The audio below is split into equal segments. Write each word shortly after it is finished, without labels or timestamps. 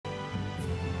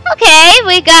Okay,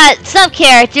 we got some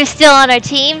characters still on our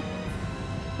team.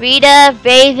 Rita,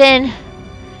 Raven,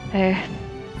 are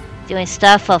doing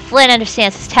stuff while Flynn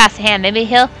understands his task at hand. Maybe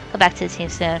he'll go back to the team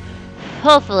soon.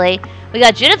 Hopefully. We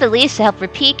got Judith at least to help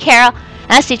Repede, Karol,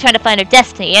 and Esty trying to find her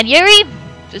destiny. And Yuri?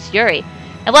 Just Yuri.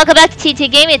 And welcome back to TT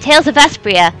Gaming and Tales of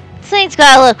Vesperia. This thing's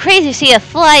got a little crazy to see a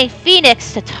flying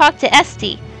phoenix to talk to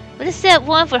Esty. What is that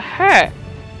one for her?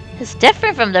 It's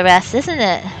different from the rest, isn't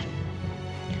it?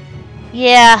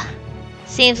 Yeah,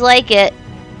 seems like it.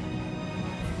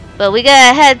 But we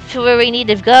gotta head to where we need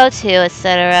to go to,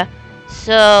 etc.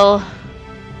 So,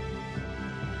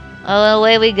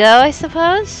 away we go, I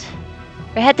suppose?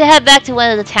 We had to head back to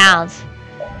one of the towns.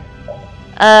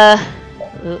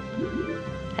 Oop,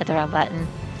 hit the wrong button.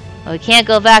 Well, we can't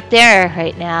go back there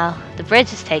right now. The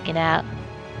bridge is taken out.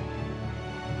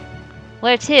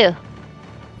 Where to?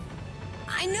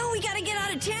 I know we gotta get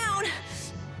out of town,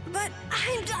 but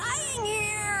I'm dying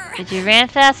here. Did you ran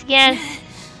fast again?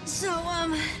 So,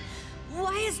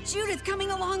 why is Judith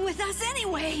coming along with us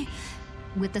anyway?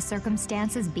 With the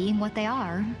circumstances being what they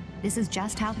are, this is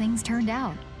just how things turned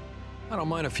out. I don't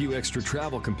mind a few extra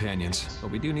travel companions,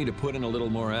 but we do need to put in a little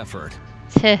more effort.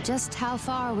 Just how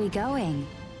far are we going?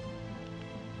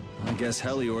 I guess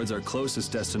Heliord's our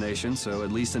closest destination, so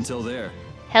at least until there.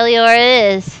 Heliord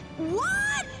it is.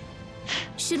 What?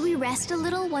 Should we rest a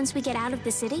little once we get out of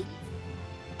the city?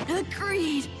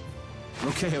 Agreed.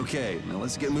 Okay, now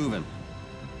let's get moving.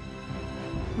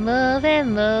 Move it,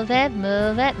 move it,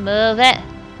 move it, move it.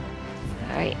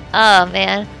 Alright, oh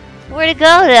man. Where to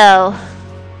go though?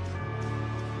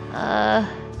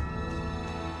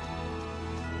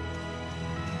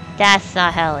 That's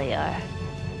not Heliord.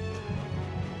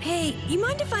 Hey, you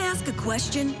mind if I ask a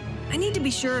question? I need to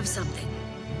be sure of something.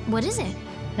 What is it?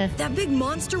 That big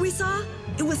monster we saw?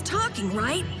 It was talking,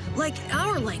 right? Like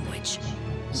our language.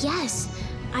 Yes,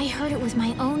 I heard it with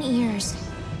my own ears.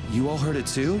 You all heard it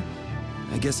too?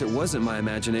 I guess it wasn't my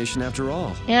imagination after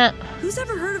all. Yeah. Who's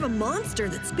ever heard of a monster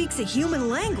that speaks a human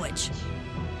language?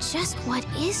 Just what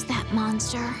is that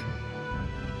monster?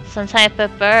 Some type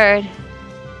of bird.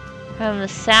 From the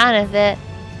sound of it.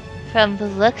 From the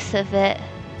looks of it.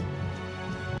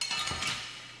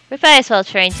 We might as well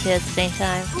train two at the same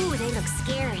time. Ooh, they look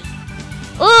scary.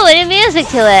 Ooh, and the music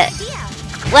to it!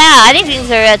 Wow, I think things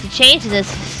are about to change in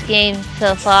this game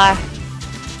so far.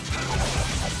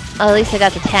 Oh, at least I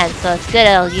got the 10, so it's good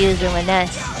I'll use them when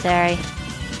necessary.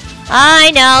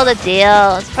 I know the deal.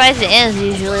 I'm surprised the end's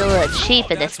usually a little cheap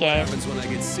in this game. That's what happens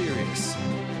when I get serious.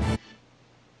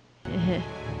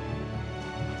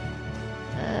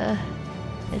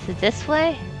 Is it this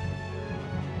way?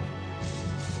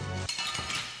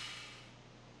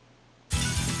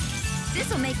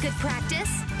 This'll make good practice.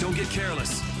 Don't get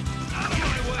careless.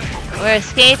 We're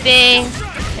escaping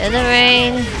in the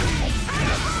rain.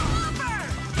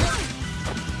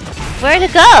 Where to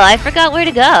go? I forgot where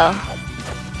to go.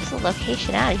 There's a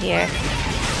location out of here.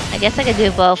 I guess I could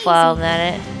do both while I'm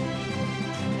at it.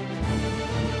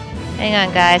 Hang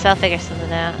on, guys. I'll figure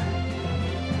something out.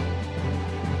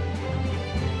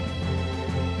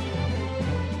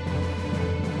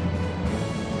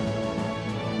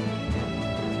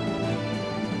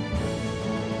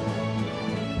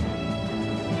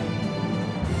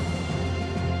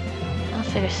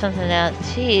 Figure something out.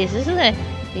 Jeez, this is gonna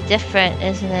be different,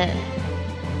 isn't it?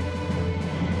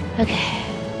 Okay.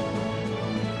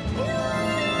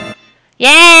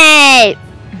 Yay!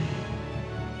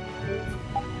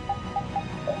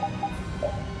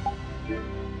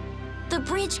 The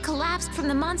bridge collapsed from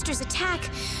the monster's attack.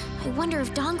 I wonder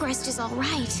if Dongrest is all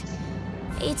right.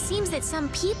 It seems that some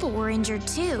people were injured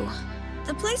too.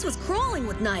 The place was crawling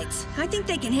with knights. I think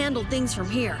they can handle things from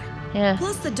here. Yeah.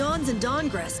 Plus the Dons and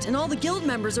Dongrest and all the guild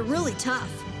members are really tough.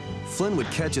 Flynn would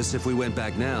catch us if we went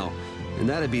back now, and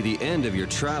that'd be the end of your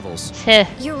travels.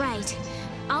 You're right.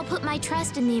 I'll put my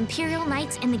trust in the Imperial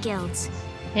Knights and the guilds.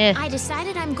 Yeah. I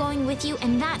decided I'm going with you,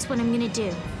 and that's what I'm gonna do.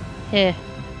 Yeah.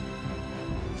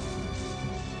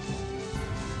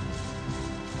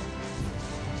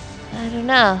 I don't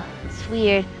know. It's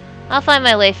weird. I'll find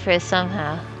my way through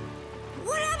somehow.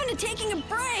 What happened to taking a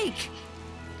break?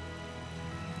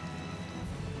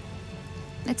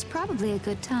 It's probably a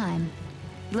good time.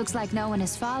 Looks like no one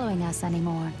is following us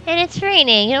anymore. And it's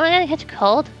raining. You know, I'm gonna catch a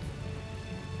cold.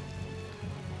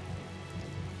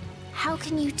 How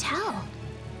can you tell?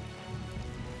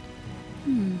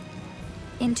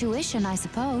 Intuition, I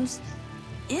suppose.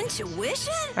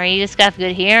 Intuition? Or you just got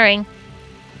good hearing.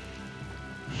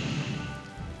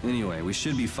 Anyway, we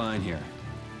should be fine here.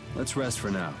 Let's rest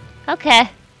for now. Okay.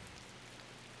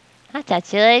 I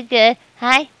thought you looked good.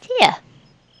 Hi, Tia.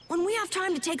 When we have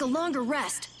time to take a longer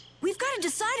rest, we've got to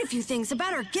decide a few things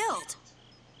about our guild.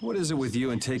 What is it with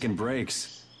you and taking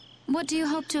breaks? What do you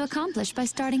hope to accomplish by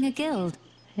starting a guild?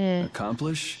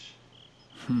 Accomplish?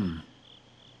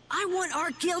 I want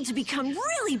our guild to become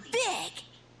really big.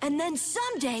 And then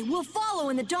someday we'll follow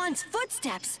in the Dawn's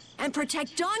footsteps and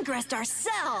protect Dawngrest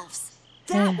ourselves.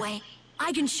 That way,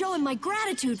 I can show him my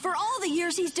gratitude for all the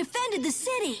years he's defended the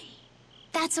city.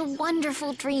 That's a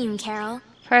wonderful dream, Karol.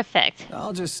 Perfect.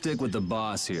 I'll just stick with the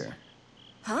boss here.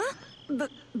 Huh?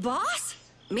 Boss?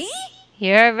 Me?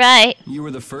 You're right. You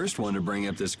were the first one to bring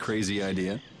up this crazy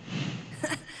idea.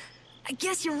 I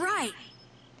guess you're right.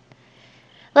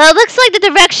 Well, it looks like the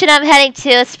direction I'm heading to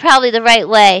is probably the right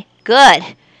way. Good.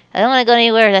 I don't want to go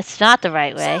anywhere that's not the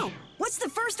right way. So, what's the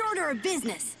first order of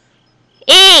business?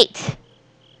 Eat!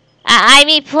 I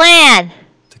mean plan.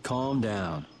 To calm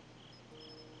down.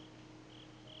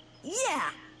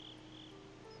 Yeah.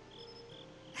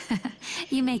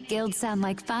 You make guilds sound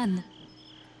like fun.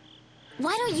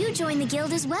 Why don't you join the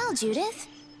guild as well, Judith?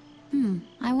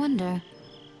 I wonder.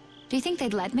 Do you think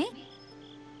they'd let me?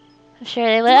 I'm sure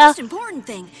they The will. most important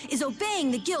thing is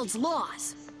obeying the guild's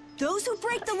laws. Those who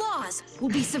break the laws will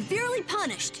be severely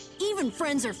punished, even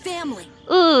friends or family.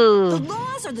 The Ooh.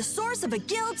 laws are the source of a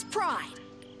guild's pride.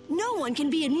 No one can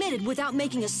be admitted without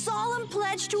making a solemn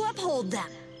pledge to uphold them.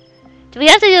 Do we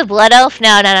have to do a blood oath?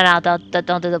 No.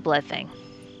 Don't do the blood thing.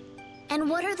 And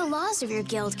what are the laws of your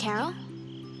guild, Karol?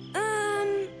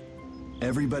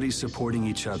 Everybody's supporting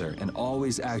each other and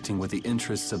always acting with the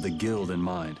interests of the guild in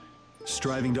mind.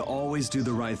 Striving to always do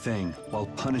the right thing while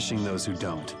punishing those who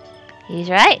don't. He's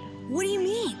right. What do you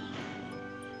mean?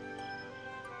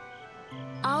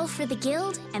 All for the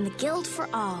guild and the guild for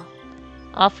all.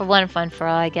 All for one, fun for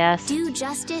all, I guess. Do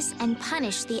justice and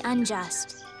punish the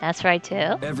unjust. That's right, too.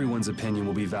 Everyone's opinion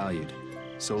will be valued,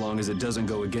 so long as it doesn't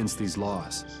go against these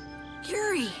laws.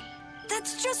 Yuri,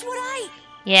 that's just what I...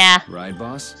 Yeah. Right,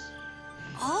 boss?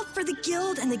 All for the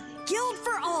guild and the guild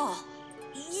for all.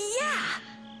 Yeah,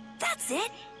 that's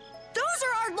it. Those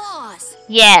are our laws.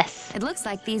 Yes. It looks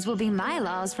like these will be my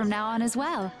laws from now on as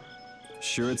well.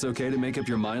 Sure it's okay to make up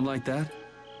your mind like that?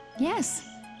 Yes.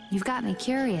 You've got me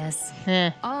curious.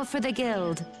 All for the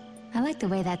guild. I like the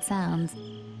way that sounds.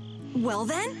 Well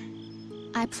then,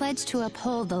 I pledge to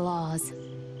uphold the laws,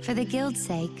 for the guild's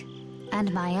sake,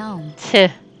 and my own.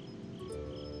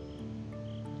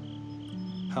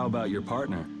 How about your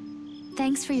partner?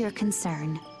 Thanks for your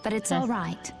concern, but it's all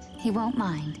right. He won't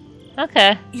mind.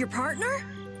 Okay. your partner?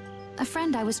 A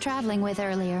friend I was traveling with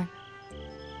earlier.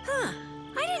 Huh,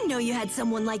 I didn't know you had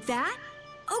someone like that.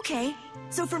 Okay,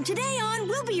 so from today on,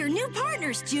 we'll be your new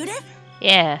partners, Judith.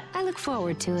 Yeah. I look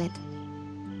forward to it.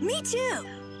 Me too.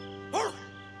 Oh,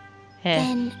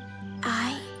 Then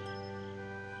I...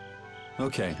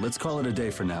 Okay, let's call it a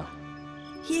day for now.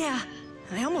 yeah,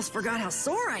 I almost forgot how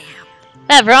sore I am.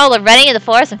 Whatever, all we're running in the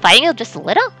forest and fighting just a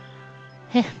little?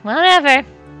 Whatever.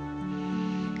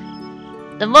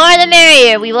 The more the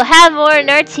merrier. We will have more in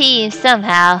our team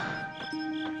somehow.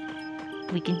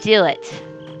 We can do it.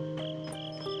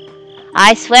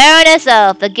 I swear on this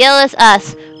oath, the guild is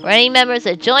us. For any members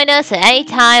that join us at any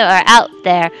time or out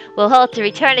there, we'll hope to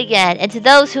return again. And to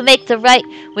those who make the right,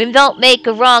 we don't make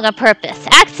a wrong on purpose.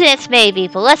 Accidents maybe,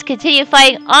 but let's continue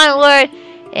fighting onward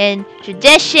in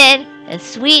tradition and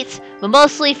sweets, but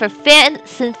mostly for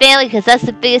fans and family, because that's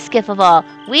the biggest gift of all.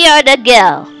 We are the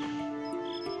guild.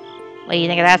 What do you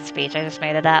think of that speech? I just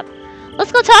made it up.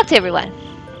 Let's go talk to everyone.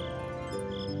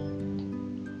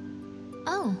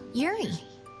 Oh, Yuri.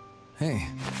 Hey,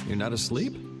 you're not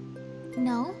asleep?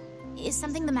 No? Is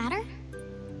something the matter?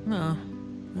 No.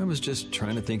 I was just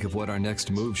trying to think of what our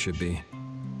next move should be.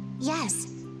 Yes.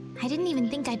 I didn't even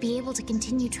think I'd be able to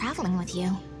continue traveling with you.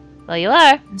 Well, you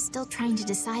are. I'm still trying to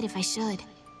decide if I should.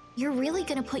 You're really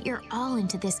gonna put your all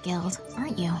into this guild,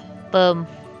 aren't you? Boom.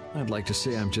 I'd like to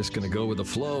say I'm just gonna go with the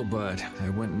flow, but I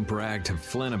went and bragged to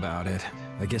Flynn about it.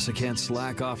 I guess I can't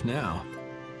slack off now.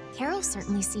 Karol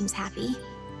certainly seems happy.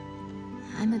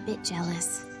 I'm a bit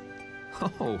jealous.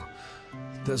 Oh,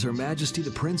 does Her Majesty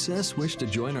the Princess wish to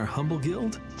join our humble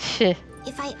guild?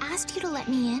 If I asked you to let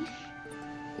me in,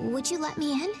 would you let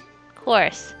me in? Of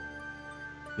course.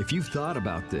 If you've thought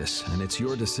about this and it's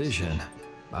your decision,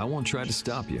 I won't try to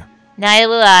stop you. Neither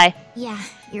will I. Yeah,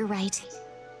 you're right.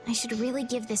 I should really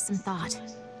give this some thought.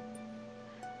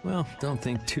 Well, don't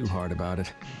think too hard about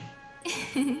it.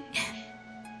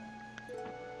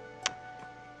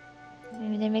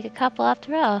 Maybe they make a couple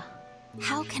after all.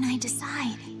 How can I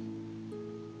decide?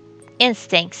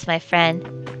 Instincts, my friend.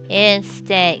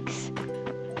 Instincts.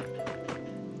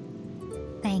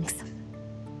 Thanks.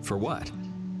 For what?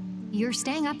 You're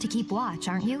staying up to keep watch,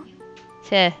 aren't you?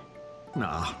 Tuh.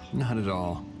 Nah, not at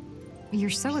all. You're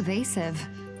so evasive.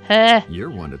 Huh. You're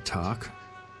one to talk.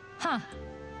 Huh.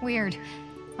 Weird.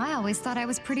 I always thought I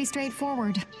was pretty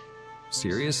straightforward.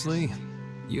 Seriously?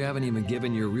 You haven't even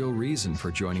given your real reason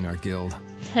for joining our guild.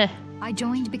 I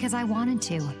joined because I wanted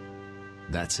to.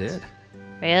 That's it?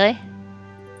 Really?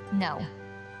 No.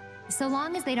 So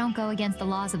long as they don't go against the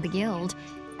laws of the guild,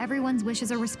 everyone's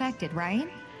wishes are respected, right?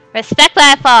 Respect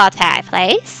by fall time,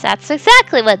 place. That's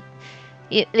exactly what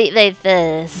they've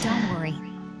Don't worry.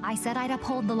 I said I'd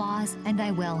uphold the laws, and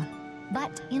I will.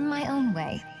 But in my own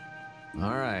way.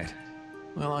 Alright.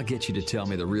 Well, I'll get you to tell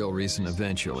me the real reason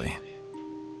eventually.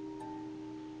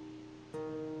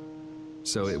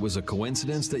 So it was a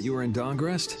coincidence that you were in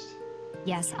Dawngrest?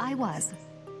 Yes, I was.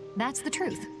 That's the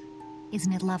truth.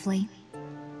 Isn't it lovely?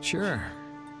 Sure.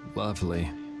 Lovely.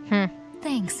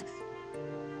 Thanks.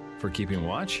 For keeping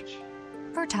watch?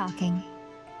 For talking.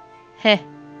 Heh.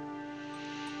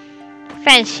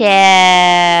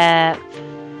 Friendship.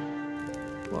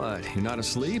 What, you're not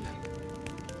asleep?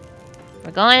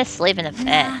 We're going to sleep in a bed.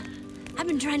 Nah, I've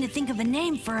been trying to think of a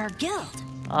name for our guild.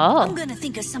 I'm Oh. gonna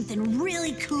think of something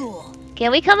really cool.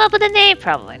 Can we come up with a name?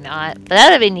 Probably not. But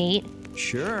that would be neat.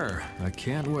 Sure, I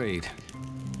can't wait.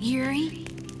 Yuri?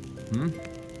 Hmm?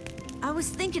 I was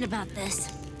thinking about this.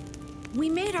 We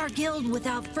made our guild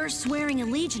without first swearing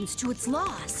allegiance to its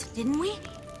laws, didn't we?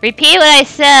 Repeat what I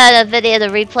said in a video to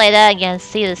replay that again.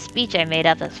 See the speech I made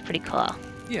up. That's pretty cool.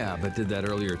 Yeah, but did that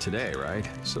earlier today, right?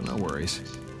 So no worries.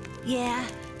 Yeah.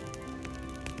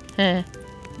 Huh.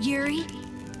 Yuri,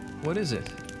 What is it?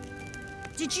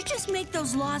 did you just make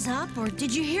those laws up, or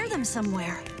did you hear them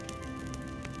somewhere?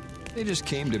 They just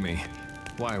came to me.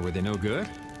 Why, were they no good?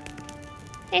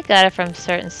 You got it from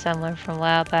someone from a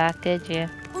while back, did you?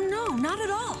 Oh no, not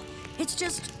at all. It's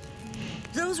just...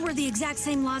 those were the exact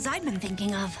same laws I'd been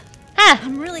thinking of. Huh.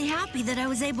 I'm really happy that I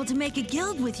was able to make a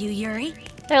guild with you, Yuri.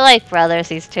 They're like brothers,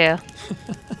 these two.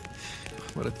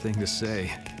 What a thing to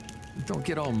say. Don't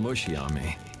get all mushy on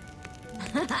me.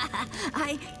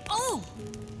 Oh!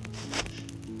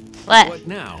 What?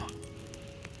 now?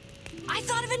 I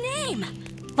thought of a name!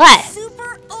 What?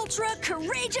 Super Ultra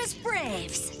Courageous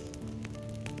Braves!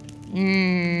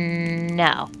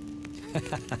 No.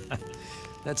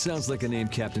 That sounds like a name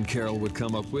Captain Karol would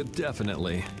come up with,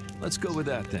 definitely. Let's go with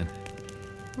that then.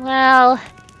 Well,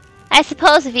 I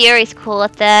suppose if Yuri's cool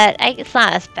with that, it's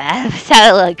not as bad. It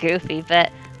sounded a little goofy,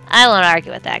 but I won't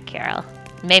argue with that, Karol.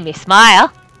 It made me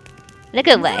smile. In a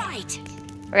good way. Right!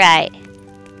 Right.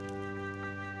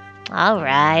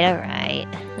 Alright, alright.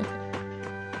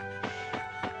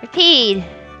 Repede.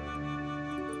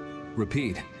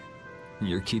 Repede.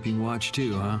 You're keeping watch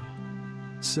too, huh?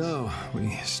 So,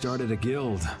 we started a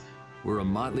guild. We're a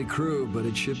motley crew, but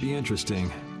it should be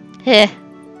interesting. Heh.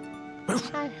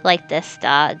 I like this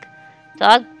dog.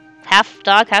 Dog,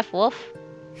 half wolf.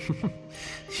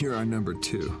 You're our number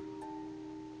 2.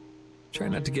 Try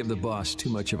not to give the boss too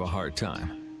much of a hard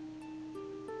time.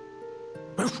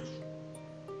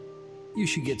 You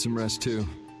should get some rest too.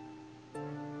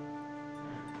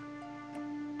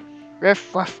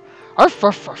 Ruff, ruff. Ruff,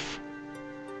 ruff, ruff.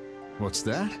 What's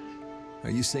that? Are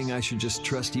you saying I should just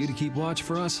trust you to keep watch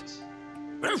for us?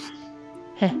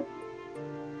 Okay.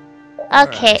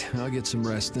 Alright, I'll get some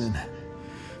rest then.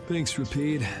 Thanks,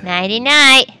 Repede.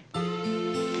 Nighty-night.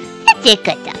 That's a good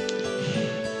doggy.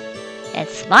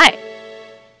 That's smart.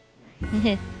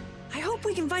 I hope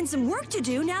we can find some work to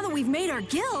do now that we've made our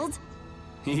guild.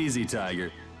 Easy,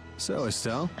 Tiger. So,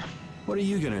 Estelle, what are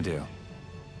you gonna do?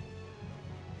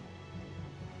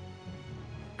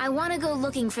 I want to go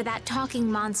looking for that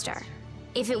talking monster.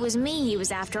 If it was me he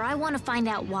was after, I want to find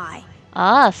out why.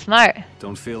 Ah, smart.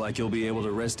 Don't feel like you'll be able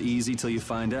to rest easy till you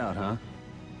find out, huh?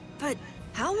 But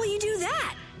how will you do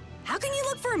that? How can you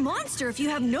look for a monster if you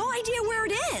have no idea where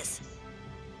it is?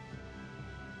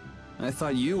 I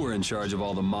thought you were in charge of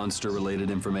all the monster-related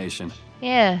information.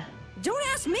 Yeah. Don't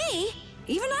ask me!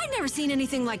 Even I've never seen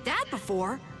anything like that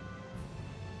before.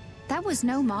 That was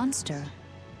no monster.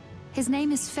 His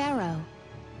name is Pharaoh.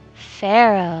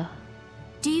 Pharaoh.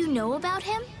 Do you know about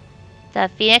him? The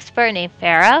phoenix bird named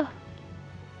Pharaoh?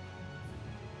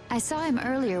 I saw him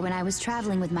earlier when I was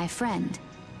traveling with my friend,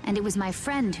 and it was my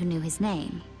friend who knew his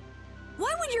name.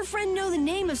 Why would your friend know the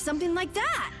name of something like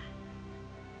that?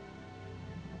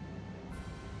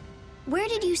 Where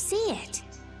did you see it?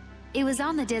 It was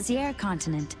on the Désert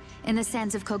continent, in the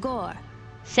sands of Kogor.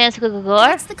 Sanskogor?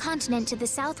 That's the continent to the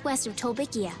southwest of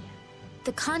Tolbikia.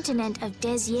 The continent of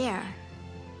Désert.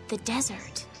 The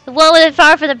desert. The one with it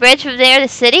far from the bridge from there to the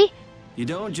city? You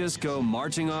don't just go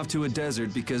marching off to a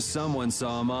desert because someone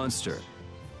saw a monster.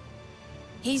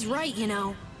 He's right, you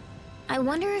know. I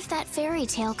wonder if that fairy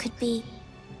tale could be...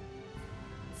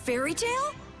 Fairy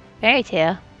tale? Fairy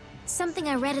tale. Something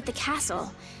I read at the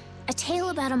castle. A tale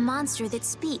about a monster that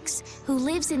speaks, who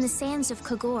lives in the sands of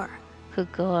Kogor.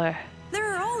 Kogor.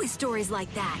 There are always stories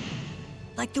like that.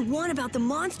 Like the one about the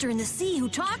monster in the sea who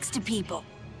talks to people.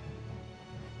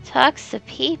 Talks to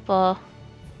people.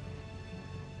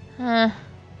 Huh.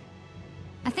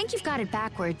 I think you've got it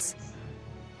backwards.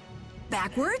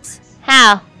 Backwards?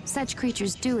 How? Such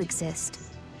creatures do exist,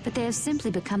 but they have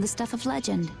simply become the stuff of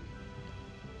legend.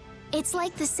 It's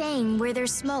like the saying, where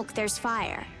there's smoke, there's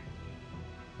fire.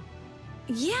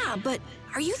 Yeah, but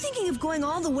are you thinking of going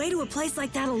all the way to a place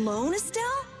like that alone,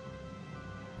 Estelle?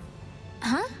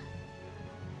 Huh?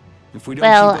 If we don't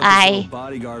Well, keep up this little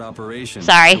bodyguard operation,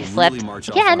 sorry, we'll flipped really march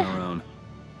again. off on our own.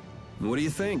 What do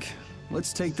you think?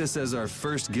 Let's take this as our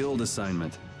first guild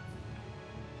assignment.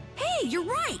 Hey, you're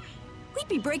right. We'd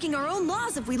be breaking our own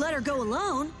laws if we let her go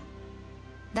alone.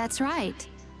 That's right.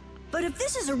 But if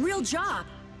this is a real job,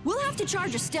 we'll have to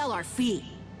charge Estelle our fee.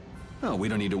 Oh, we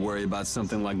don't need to worry about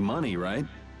something like money, right?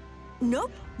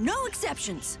 Nope, no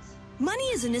exceptions. Money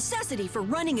is a necessity for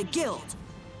running a guild.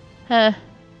 Huh.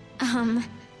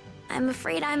 I'm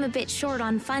afraid I'm a bit short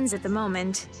on funds at the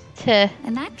moment. Tuh.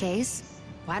 In that case,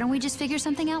 why don't we just figure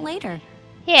something out later?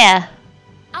 Yeah.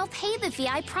 I'll pay the fee,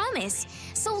 I promise.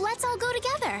 So let's all go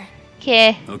together.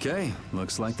 Okay. Okay,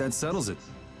 looks like that settles it.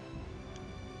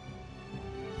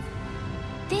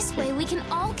 This way we can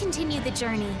all continue the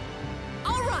journey.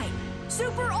 All right,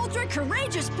 super ultra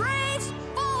courageous braves,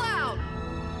 full out!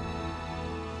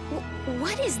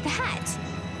 What is that?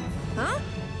 Huh?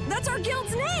 That's our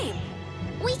guild's name!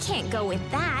 We can't go with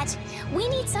that. We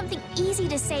need something easy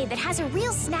to say that has a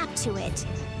real snap to it.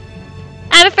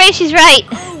 I'm afraid she's right.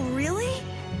 Oh, really?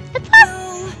 It's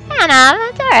not, I don't know,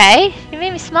 it's alright. You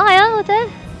made me smile with it.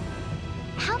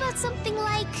 How about something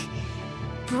like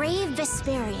Brave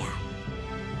Vesperia?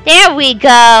 There we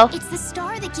go. It's the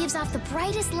star that gives off the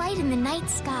brightest light in the night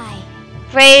sky.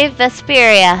 Brave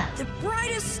Vesperia. The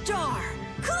brightest star!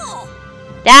 Cool!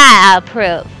 That I'll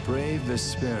approve. Brave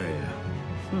Vesperia.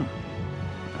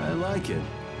 I like it.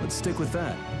 Let's stick with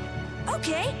that.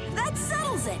 Okay, that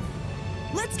settles it.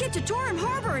 Let's get to Torim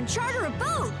Harbor and charter a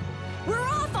boat. We're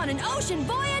off on an ocean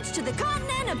voyage to the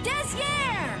continent of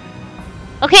Desierre.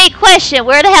 Okay, question.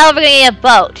 Where the hell are we gonna get a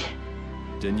boat?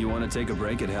 Didn't you want to take a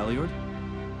break at Heliord?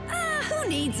 Who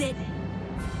needs it?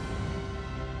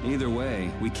 Either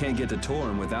way, we can't get to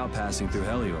Torim without passing through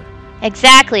Heliord.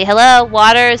 Exactly. Hello,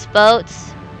 waters,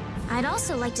 boats. I'd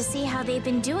also like to see how they've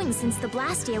been doing since the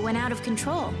Blastia went out of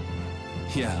control.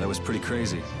 Yeah, that was pretty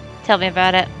crazy. Tell me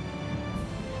about it.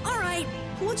 All right,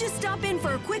 we'll just stop in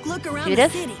for a quick look around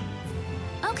Judith? the city.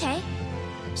 Okay.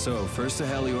 So, first to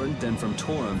Heliord, then from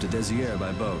Torim to Desierre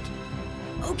by boat.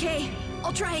 Okay,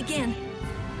 I'll try again.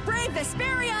 Brave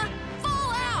Vesperia,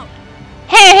 full out!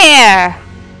 Here!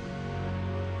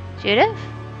 Judith?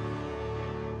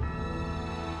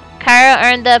 Karol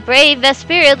earned the Brave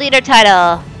Vesperia leader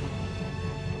title.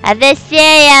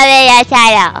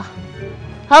 Title.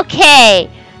 Okay,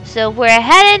 so we're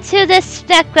heading to this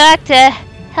back to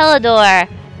Heliord.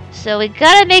 So we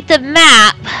gotta make the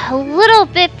map a little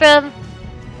bit from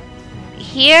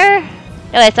here.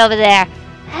 No, it's over there.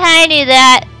 I knew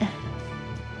that.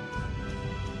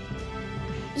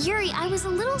 Yuri, I was a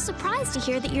little surprised to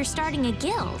hear that you're starting a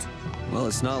guild. Well,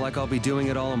 it's not like I'll be doing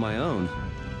it all on my own.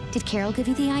 Did Karol give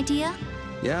you the idea?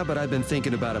 Yeah, but I've been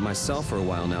thinking about it myself for a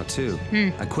while now, too.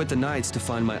 I quit the Knights to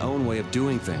find my own way of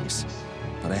doing things.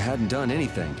 But I hadn't done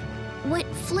anything. What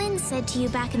Flynn said to you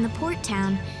back in the port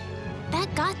town,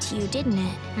 that got to you, didn't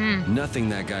it? Nothing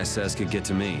that guy says could get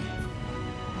to me.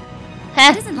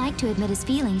 He doesn't like to admit his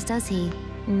feelings, does he?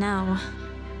 No.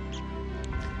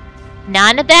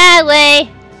 Not in a bad way.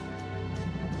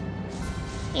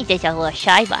 He's just a little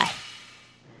shy boy.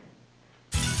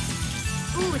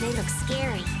 Ooh, they look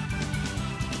scary.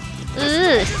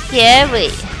 Ooh,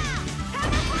 scary.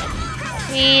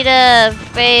 Rita,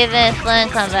 Brave, and Flynn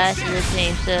come back to the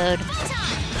same episode.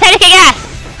 Time to kick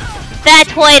ass! Bad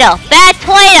Twiddle! Bad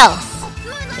Twiddle!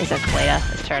 It's a Twiddle.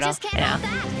 It's turtle. Yeah.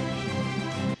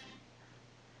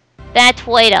 Bad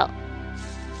Twiddle.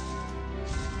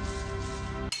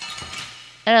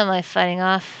 I don't mind fighting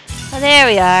off. Oh, there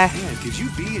we are. Man, could you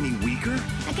be any weaker?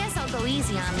 I guess I'll go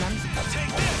easy on them.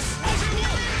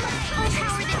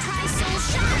 Overpower the Tri-Soul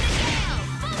Shot!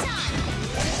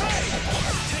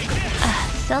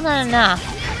 Still not enough.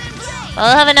 Well,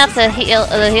 I'll have enough to heal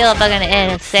up by gonna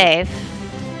end and save.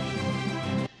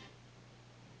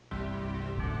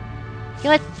 You know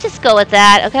what? Just go with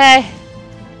that, okay?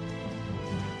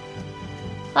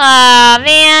 Aw,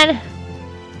 man.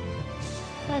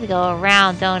 I have to go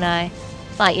around, don't I?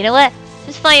 Fine, you know what?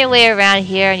 Just find your way around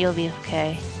here and you'll be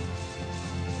okay.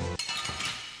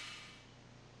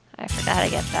 I forgot how to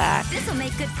get back. This'll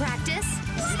make good practice.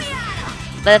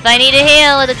 But if I need a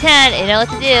heal with a 10, you know what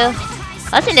to do.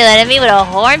 That's a new enemy with a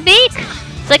horn beak?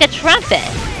 It's like a trumpet.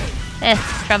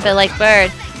 Trumpet-like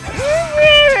bird.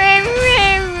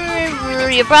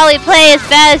 You probably play as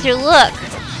bad as you look.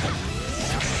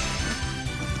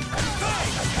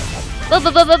 Boom,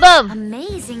 boom, boom, boom, boom.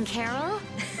 Amazing, Karol.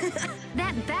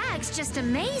 That bag's just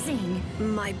amazing.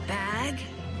 My bag?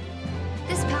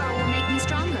 This power will make me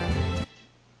stronger.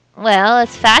 Well,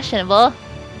 it's fashionable.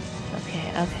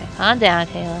 Okay, calm down,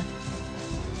 Taylor.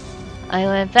 I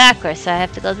went backwards, so I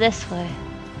have to go this way.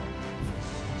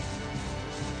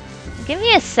 Give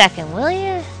me a second, will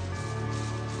you?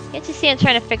 Can't you see I'm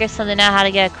trying to figure something out how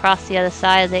to get across the other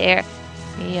side of the air?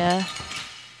 Yeah.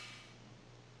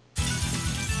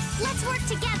 Let's work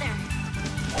together.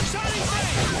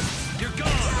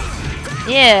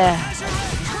 Yeah.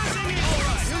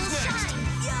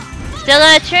 Still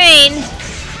on a train.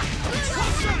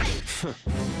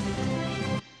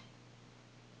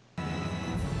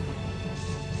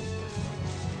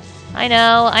 I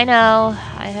know.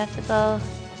 I have to go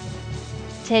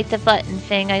take the button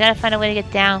thing. I gotta find a way to get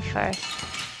down first.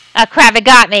 Oh crap, it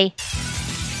got me!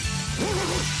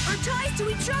 Our ties to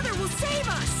each other will save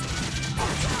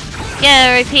us!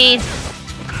 Yeah, repeat.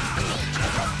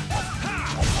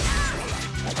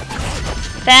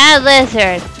 Bad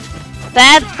lizard.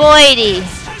 Bad boydie.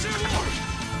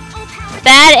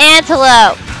 Bad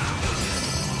antelope.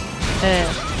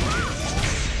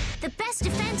 The best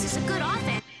defense is a good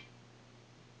offense.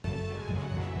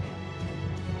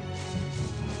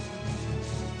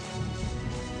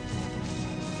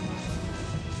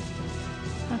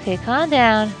 Okay, calm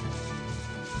down.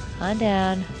 Calm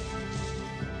down.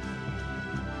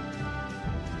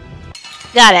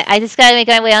 Got it. I just gotta make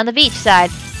my way on the beach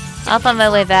side. Up on my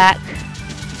way back.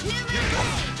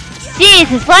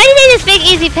 Jesus, why did they just make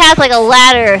easy path like a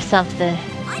ladder or something?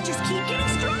 I just keep getting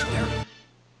stronger.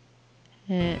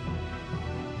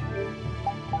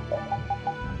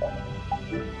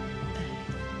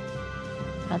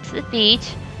 Onto the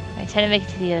beach. I try to make it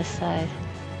to the other side.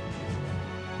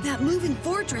 That moving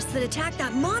fortress that attacked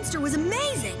that monster was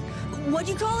amazing. What'd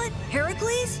you call it?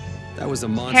 Heracles? That was a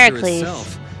monster Heracles.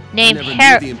 itself. Named I never knew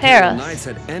the Imperial Paros. Knights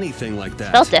had anything like that.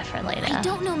 Spelled differently now. I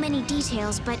don't know many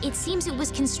details, but it seems it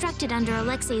was constructed under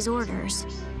Alexei's orders.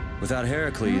 Without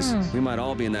Heracles, we might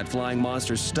all be in that flying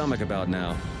monster's stomach about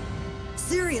now.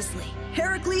 Seriously,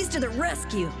 Heracles to the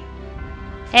rescue.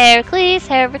 Heracles,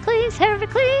 Heracles,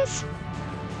 Heracles!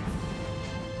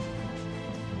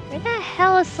 Where the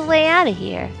hell is the way out of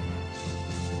here?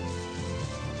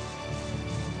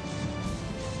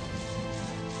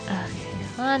 Okay,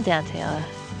 come on down, Taylor.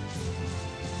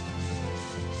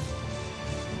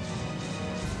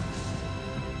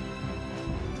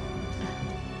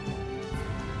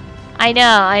 I know,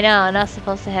 I'm not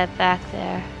supposed to head back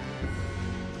there.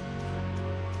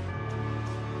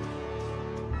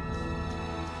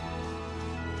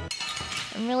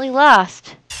 I'm really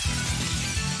lost.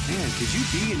 Man, could you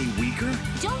be any weaker?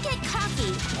 Don't get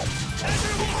cocky.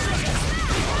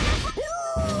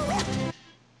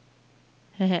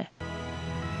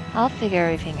 I'll figure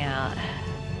everything out.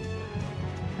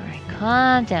 Alright,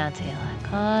 calm down, Taylor.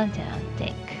 Calm down,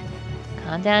 think.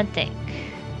 Calm down, think.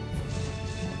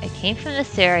 I came from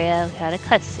this area, we had a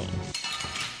cutscene.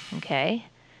 Okay.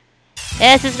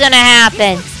 This is gonna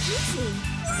happen!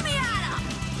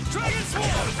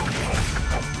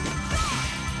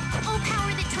 Oh,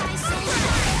 power that tries so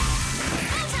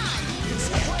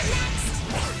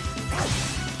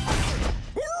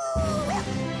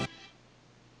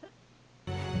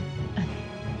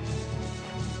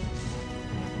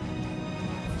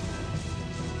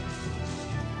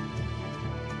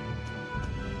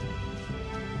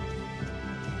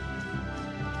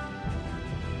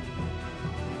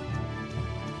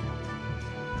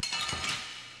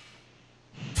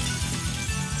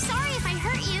Sorry if I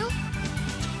hurt you.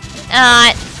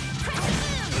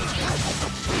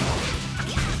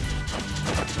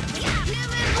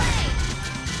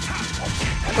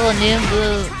 Little new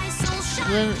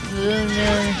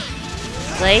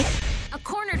place. A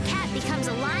cornered cat becomes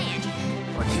a lion.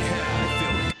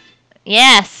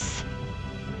 Yes.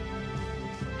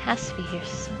 Has to be here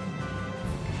somewhere.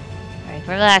 Alright,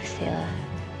 relax, Taylor.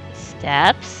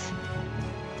 Steps.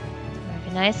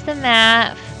 Organize the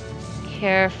map.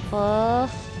 Careful.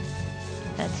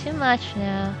 Not too much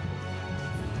now.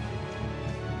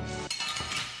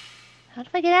 How do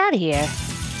I get out of here?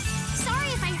 Sorry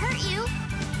if I hurt you.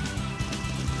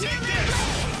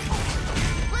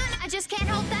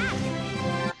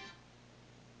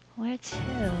 Where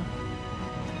to?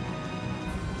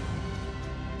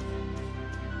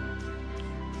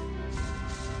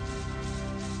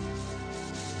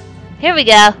 Here we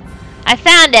go. I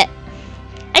found it.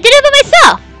 I did it by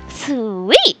myself.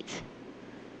 Sweet.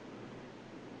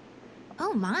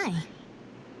 Oh my.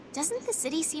 Doesn't the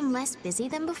city seem less busy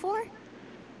than before?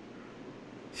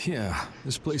 Yeah,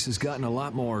 this place has gotten a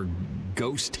lot more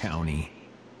ghost towny.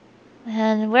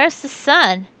 And where's the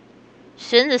sun?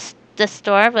 Shouldn't the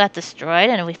store got destroyed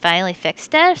and we finally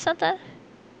fixed it or something?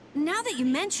 Now that you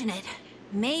mention it,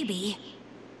 maybe.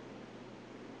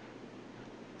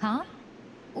 Huh?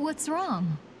 What's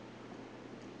wrong?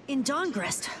 In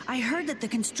Dongrest, I heard that the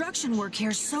construction work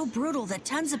here is so brutal that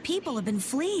tons of people have been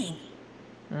fleeing.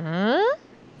 Huh?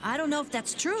 I don't know if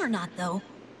that's true or not, though.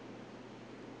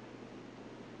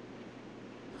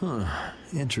 Huh,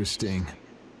 interesting.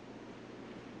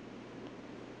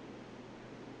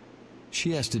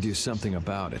 She has to do something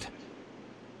about it.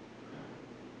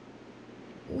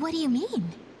 What do you mean?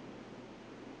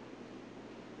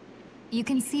 You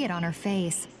can see it on her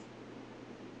face.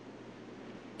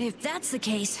 If that's the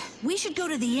case, we should go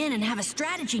to the inn and have a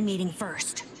strategy meeting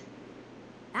first.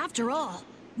 After all,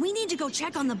 we need to go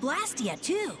check on the Blastia,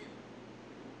 too.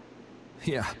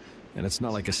 Yeah, and it's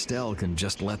not like Estelle can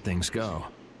just let things go.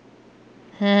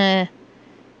 Huh.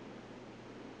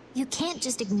 You can't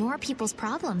just ignore people's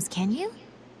problems, can you?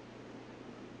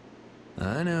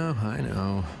 I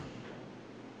know.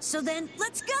 So then,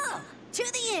 let's go! To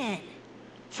the inn!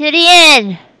 To the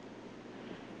inn!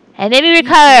 And maybe He's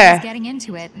recover! getting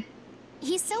into it.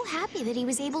 He's so happy that he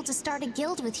was able to start a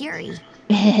guild with Yuri.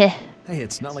 Hey,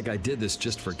 it's not like I did this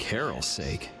just for Karol's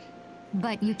sake.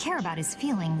 But you care about his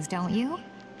feelings, don't you?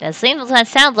 That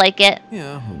sounds like it.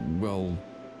 Yeah, well,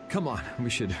 come on, we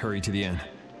should hurry to the inn.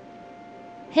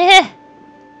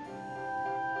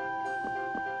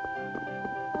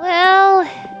 Well,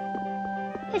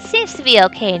 it seems to be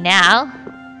okay now.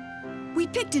 We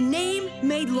picked a name,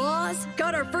 made laws,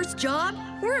 got our first job.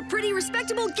 We're a pretty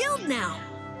respectable guild now.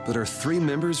 But are 3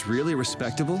 members really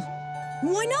respectable?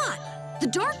 Why not? The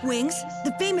Darkwings,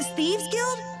 the famous thieves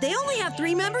guild, they only have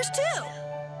 3 members too.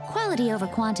 Quality over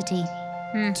quantity.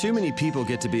 Too many people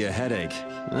get to be a headache,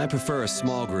 and I prefer a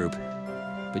small group.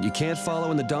 But you can't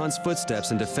follow in the Dawn's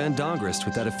footsteps and defend Dongrest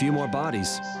without a few more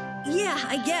bodies. Yeah,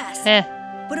 I guess.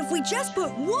 But if we just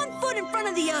put one foot in front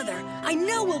of the other, I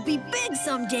know we'll be big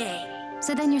someday.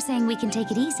 So then you're saying we can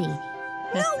take it easy?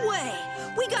 No way!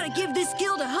 We gotta give this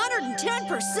guild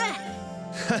 110%!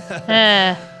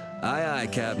 Uh, Aye,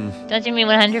 Captain. don't you mean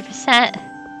 100%?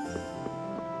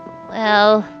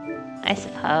 Well, I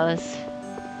suppose.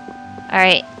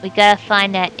 Alright, we gotta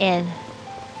find that inn.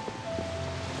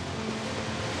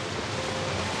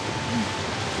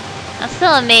 I'm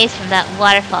still amazed from that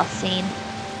waterfall scene.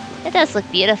 It does look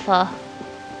beautiful.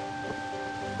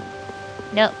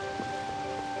 Nope.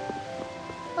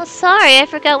 Oh, sorry, I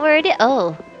forgot where it is.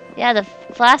 Oh, yeah, the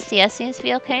Blastia seems to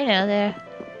be okay now there.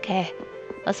 Okay,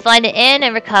 let's find an inn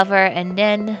and recover, and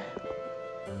then...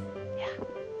 yeah.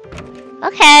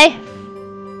 Okay.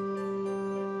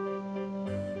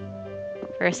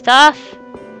 First off...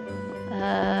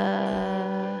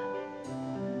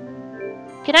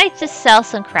 can I just sell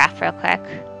some crap real quick?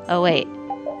 Oh, wait.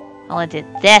 I want to do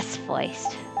this voice.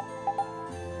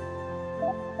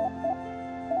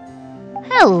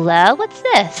 Hello, what's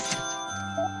this?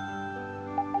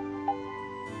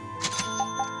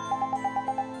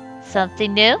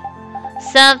 Something new?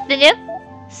 Something new?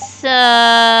 Something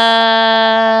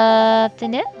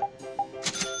new?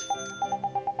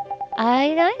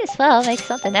 I might as well make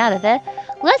something out of it.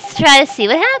 Let's try to see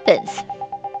what happens.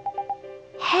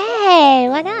 Hey,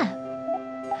 why not?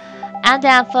 I'm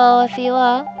down for if you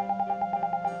are.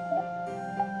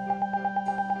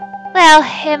 Well,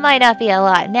 it might not be a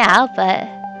lot now, but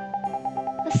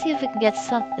let's see if we can get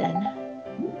something.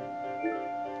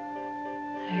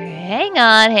 Hang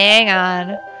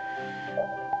on.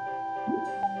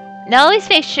 Now always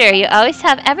make sure you always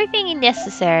have everything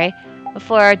necessary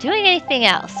before doing anything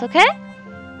else, okay?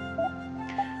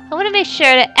 I want to make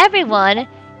sure that everyone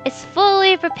is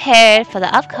fully prepared for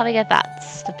the upcoming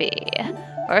events to be,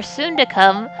 or soon to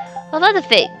come, of other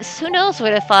things. Who knows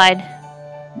where to find?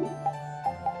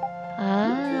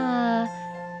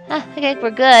 Okay,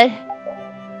 we're good.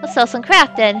 Let's sell some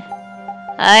crap then.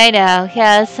 I know,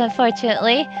 yes,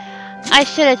 unfortunately. I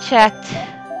should have checked.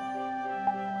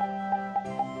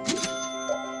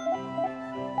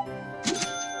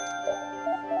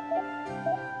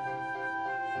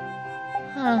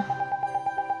 Huh.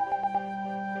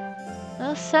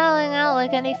 No selling out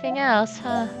like anything else,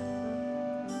 huh?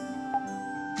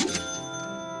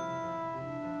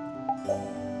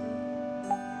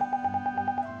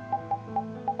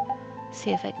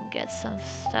 see if I can get some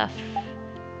stuff.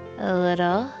 A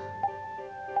little.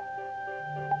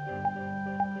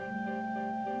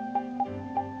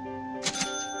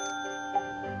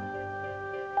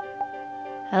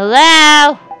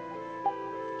 Hello?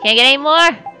 Can't get any more?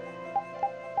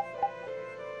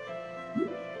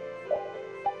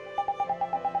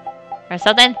 Or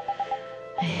something?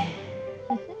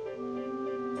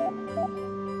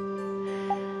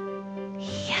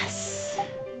 Yes.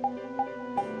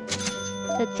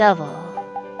 The devil.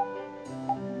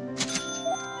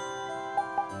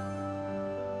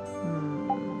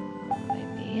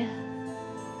 Maybe.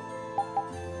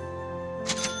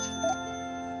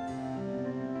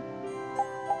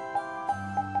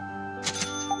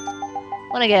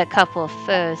 Want to get a couple of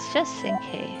furs just in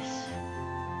case.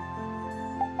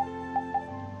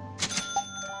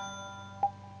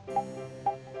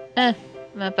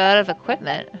 I'm out of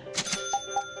equipment.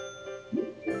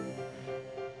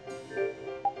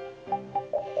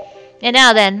 And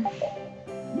now then.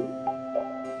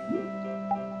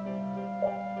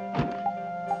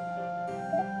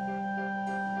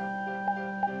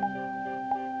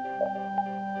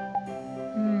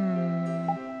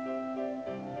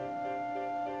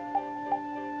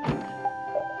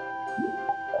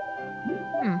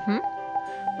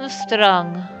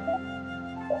 Strong.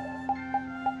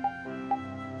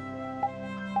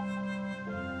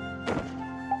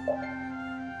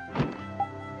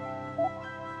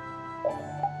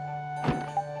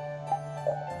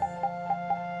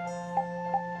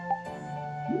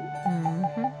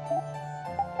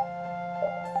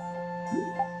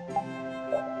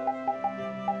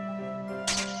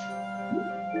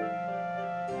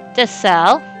 To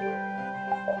sell.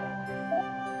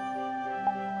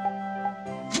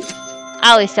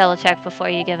 Always double check before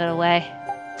you give it away.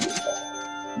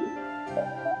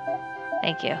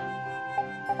 Thank you.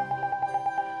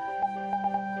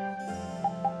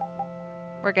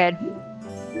 We're good.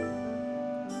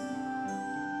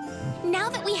 Now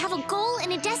that we have a goal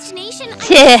and a destination,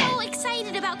 I'm so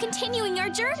excited about continuing our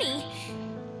journey.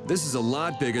 This is a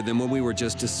lot bigger than when we were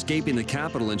just escaping the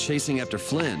capital and chasing after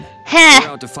Flynn. We're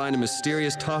out to find a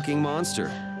mysterious talking monster.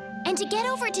 And to get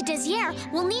over to Desire,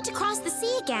 we'll need to cross the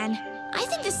sea again. I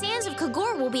think the sands of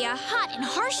Kagor will be a hot and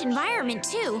harsh environment,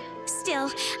 too. Still,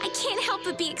 I can't help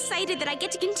but be excited that I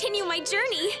get to continue my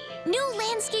journey. New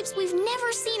landscapes we've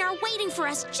never seen are waiting for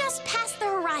us just past the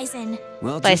horizon.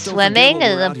 Well, by swimming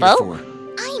in the boat?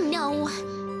 I know.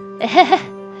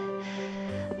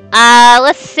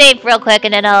 Let's save real quick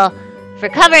and then I'll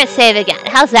recover and save again.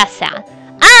 How's that sound?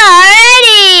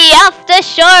 Alrighty! Off the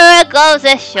shore goes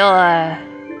ashore.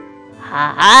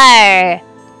 Ha-ha!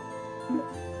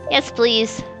 Yes,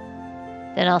 please.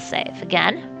 Then I'll save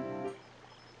again.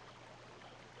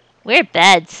 Weird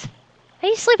beds. How do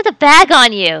you sleep with a bag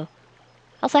on you?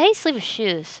 Also, how do you sleep with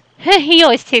shoes? He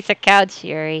always takes a couch,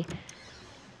 Yuri.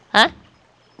 Huh?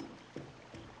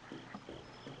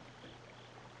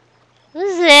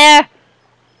 Who's there?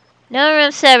 No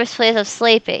room service, please. I'm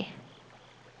sleepy.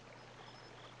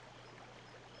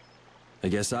 I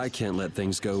guess I can't let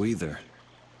things go either.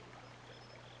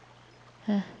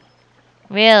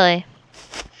 Really?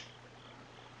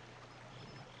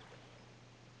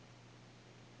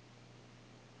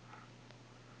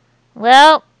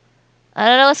 Well, I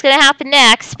don't know what's gonna happen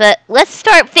next, but let's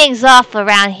start things off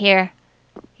around here.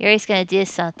 Yuri's gonna do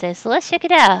something, so let's check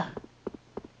it out.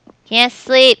 Can't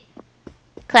sleep.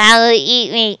 Clown will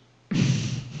eat me.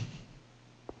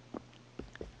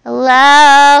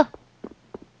 Hello?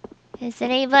 Is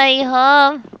anybody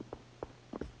home?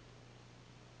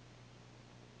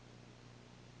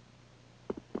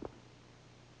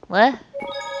 What?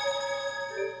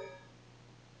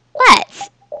 What?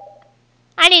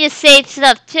 I need to save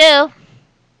stuff too.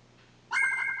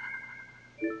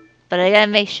 But I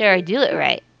gotta make sure I do it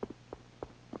right.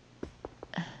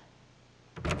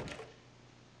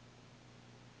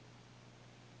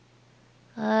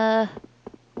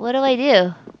 What do I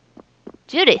do?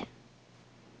 Judith.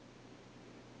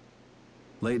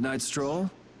 Late night stroll?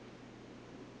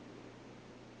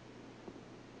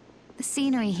 The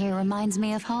scenery here reminds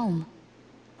me of home.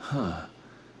 Huh.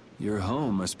 Your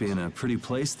home must be in a pretty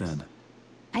place then.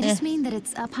 I just mean that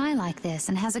it's up high like this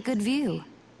and has a good view.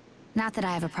 Not that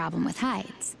I have a problem with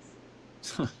heights.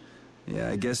 Yeah,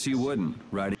 I guess you wouldn't,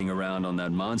 riding around on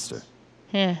that monster.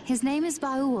 His name is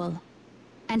Baul,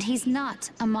 and he's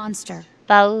not a monster.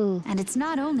 Baul. And it's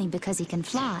not only because he can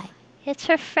fly. It's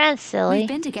her friend, silly. We've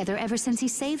been together ever since he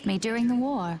saved me during the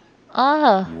war.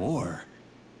 Oh. War?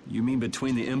 You mean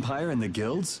between the Empire and the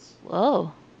guilds?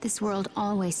 Whoa. This world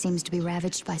always seems to be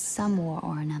ravaged by some war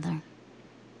or another.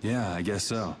 Yeah, I guess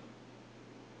so.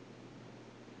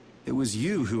 It was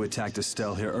you who attacked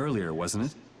Estelle here earlier, wasn't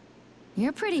it?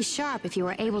 You're pretty sharp if you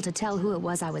were able to tell who it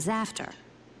was I was after.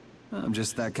 I'm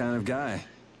just that kind of guy.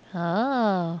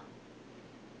 Oh.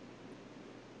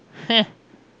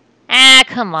 Ah,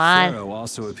 come on. Pharaoh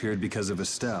also appeared because of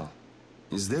Estelle.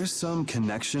 Is there some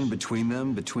connection between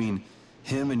them, between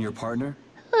him and your partner?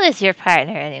 Who is your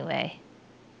partner, anyway?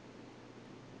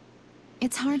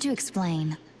 It's hard to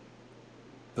explain.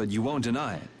 But you won't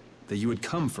deny it, that you would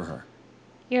come for her.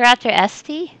 You're after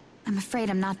Esty? I'm afraid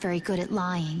I'm not very good at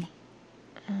lying.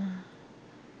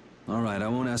 All right, I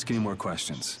won't ask any more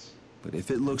questions. But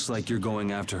if it looks like you're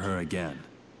going after her again...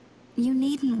 You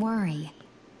needn't worry.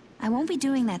 I won't be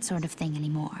doing that sort of thing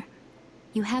anymore.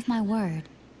 You have my word.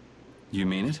 You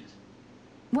mean it?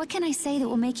 What can I say that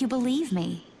will make you believe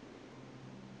me?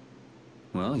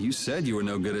 Well, you said you were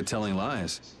no good at telling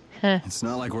lies. It's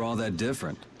not like we're all that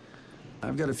different.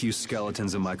 I've got a few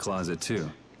skeletons in my closet, too.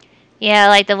 Yeah,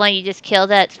 like the one you just killed,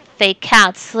 that fake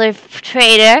counselor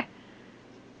traitor.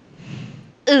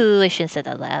 Ooh, I shouldn't have said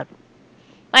that loud.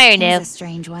 I already knew. He's a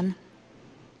strange one.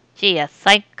 Gee, a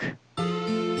psych.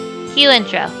 Cue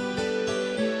intro.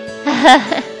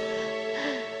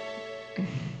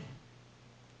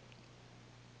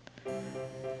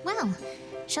 Well,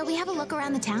 shall we have a look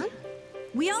around the town?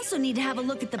 We also need to have a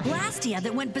look at the Blastia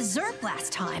that went berserk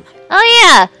last time. Oh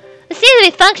yeah, it seems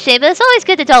to be functioning, but it's always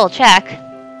good to double check.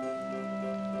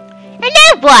 And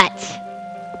then what?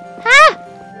 Huh?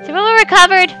 Is everyone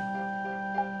recovered?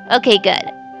 Okay,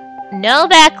 good. No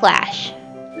backlash.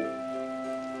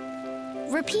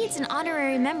 Repede's an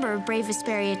honorary member of Brave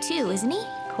Vesperia too, isn't he?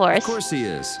 Of course. Of course he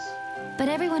is. But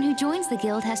everyone who joins the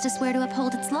guild has to swear to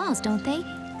uphold its laws, don't they?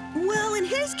 Well, in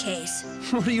his case,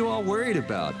 What are you all worried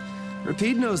about?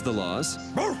 Repede knows the laws.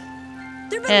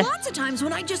 there've been lots of times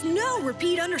when I just know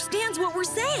Repede understands what we're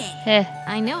saying.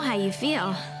 I know how you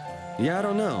feel. Yeah, I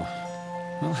don't know.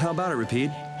 Well, how about it,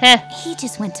 Repede? He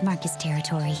just went to mark his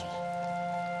territory.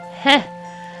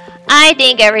 I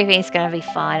think everything's gonna be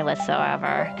fine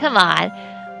whatsoever. Come on.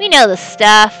 We know the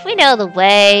stuff. We know the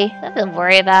way. Nothing to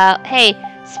worry about. Hey,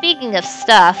 speaking of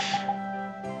stuff,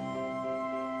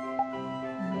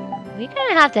 we're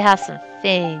gonna have to have some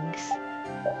things.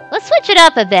 Let's switch it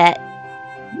up a bit.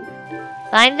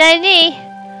 Fine by me.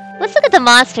 Let's look at the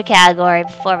monster category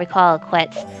before we call it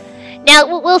quits. Now,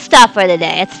 we'll stop for the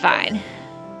day. It's fine.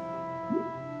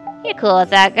 You're cool with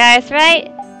that, guys, right?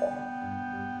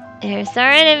 Here's our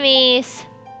enemies.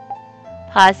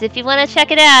 Pause if you want to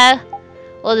check it out.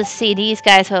 We'll just see these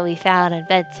guys what we found in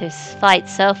Venture's fight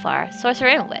so far. Sorcerer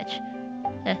and Witch.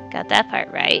 Got that part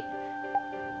right.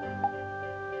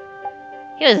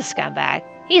 He was a scumbag.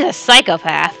 He's a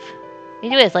psychopath. You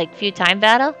do his, like, few time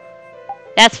battle?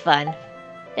 That's fun. It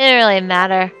didn't really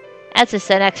matter. That's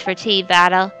just an expertise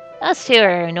battle. Those two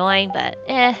are annoying, but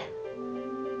not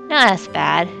that's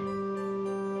bad.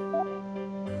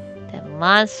 The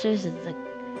monsters is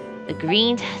the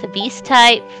green, the beast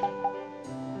type.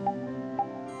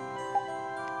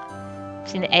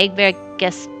 Seen the egg bear,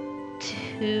 guess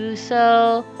two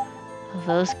so of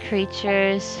those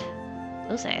creatures.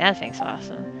 That thing's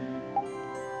awesome.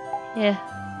 Yeah.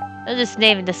 I'm just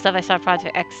naming the stuff I saw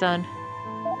Project X Zone.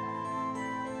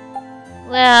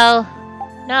 Well,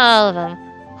 not all of them.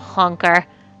 Honker.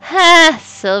 Ha!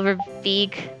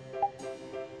 Silverbeak.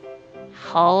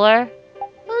 Hauler?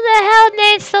 Who the hell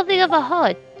named something of a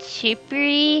hauler?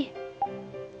 Chippery?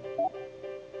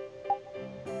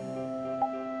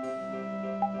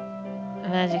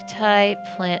 Magic type,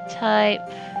 plant type.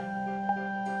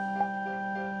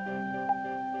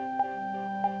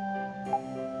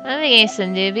 I'm against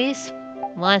some newbies.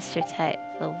 Monster type.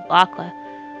 The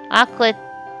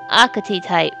Aquity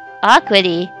type.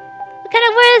 Aquity? What kind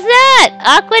of word is that?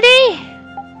 Aquity?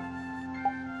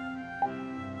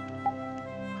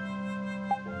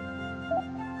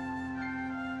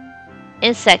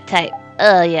 Insect type.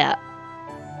 Oh, yeah.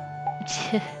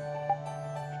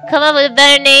 Come up with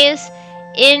better names.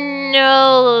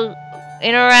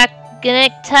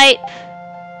 Inorganic type.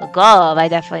 Golb, I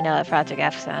definitely know that Project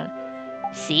F sound.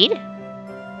 Seed?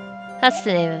 That's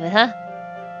the name of it, huh?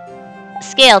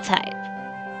 Scale type.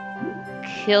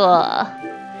 Cool.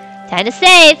 Time to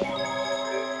save.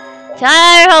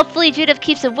 Hopefully Judith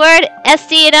keeps a word.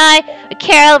 Esty and I, with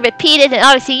Karol, Repede, and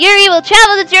obviously Yuri will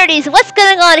travel the journeys. What's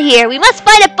going on here? We must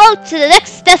find a boat to the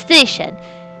next destination.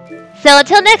 So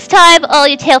until next time, all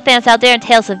you Tale fans out there in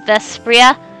Tales of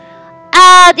Vesperia.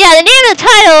 Yeah, the name of the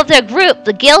title of their group,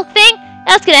 the guild thing,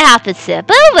 that's gonna happen soon.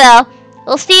 But oh well.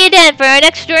 We'll see you then for our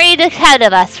next journey ahead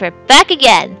of us. We're back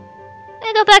again.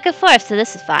 I go back and forth, so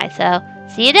this is fine. So,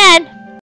 see you then.